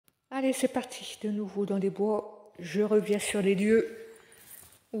Allez, c'est parti, de nouveau dans les bois. Je reviens sur les lieux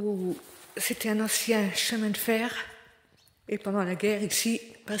où c'était un ancien chemin de fer. Et pendant la guerre, ici,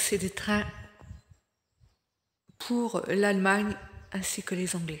 passaient des trains pour l'Allemagne ainsi que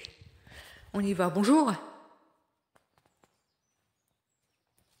les Anglais. On y va, bonjour.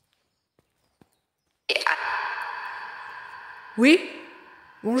 Oui,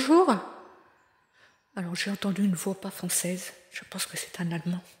 bonjour. Alors j'ai entendu une voix pas française, je pense que c'est un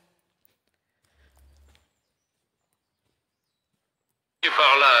Allemand. Tu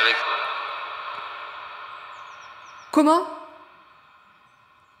parles là avec... Comment?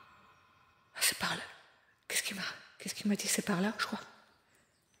 Ah, c'est par là. Qu'est-ce qu'il m'a dit? C'est par là, je crois.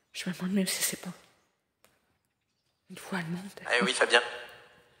 Je me demande même si c'est pas une voix allemande. Eh oui, Fabien.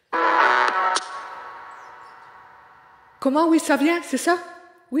 Comment? Oui, ça vient, c'est ça?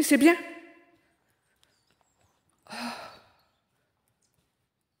 Oui, c'est bien. Oh.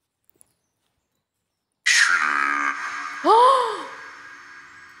 Oh.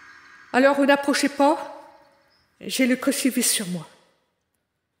 Alors, vous n'approchez pas. J'ai le crucifix sur moi.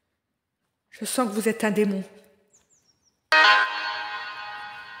 Je sens que vous êtes un démon.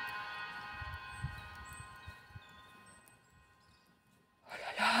 Oh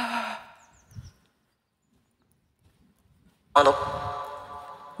là là. Oh non.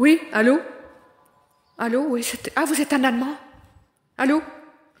 Oui, allô? Allô, oui, c'était... Ah, vous êtes un Allemand? Allô?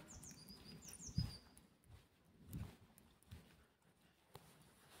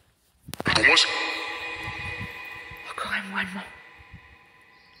 Comment c'est... Encore un mot allemand.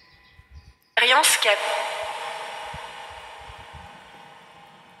 Expérience cap.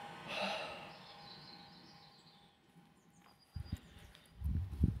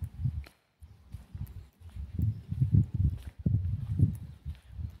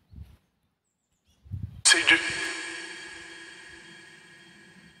 C'est du...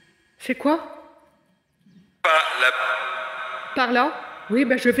 C'est quoi? Pas la... Par là? Oui,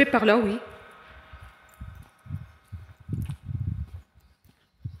 ben je vais par là, oui.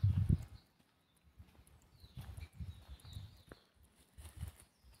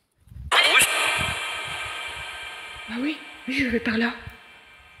 Oui. Ah oui, oui, je vais par là.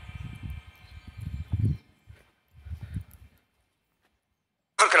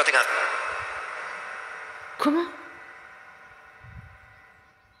 Comment?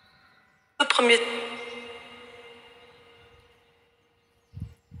 Le premier.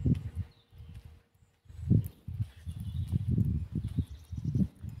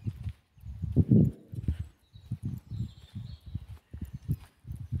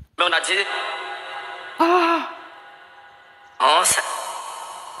 Mais on a dit... Ah! Oh, ça...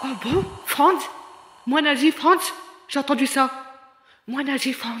 Oh bon? Franz? Moi nazi, Franz? J'ai entendu ça. Moi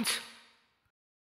nazi, Franz.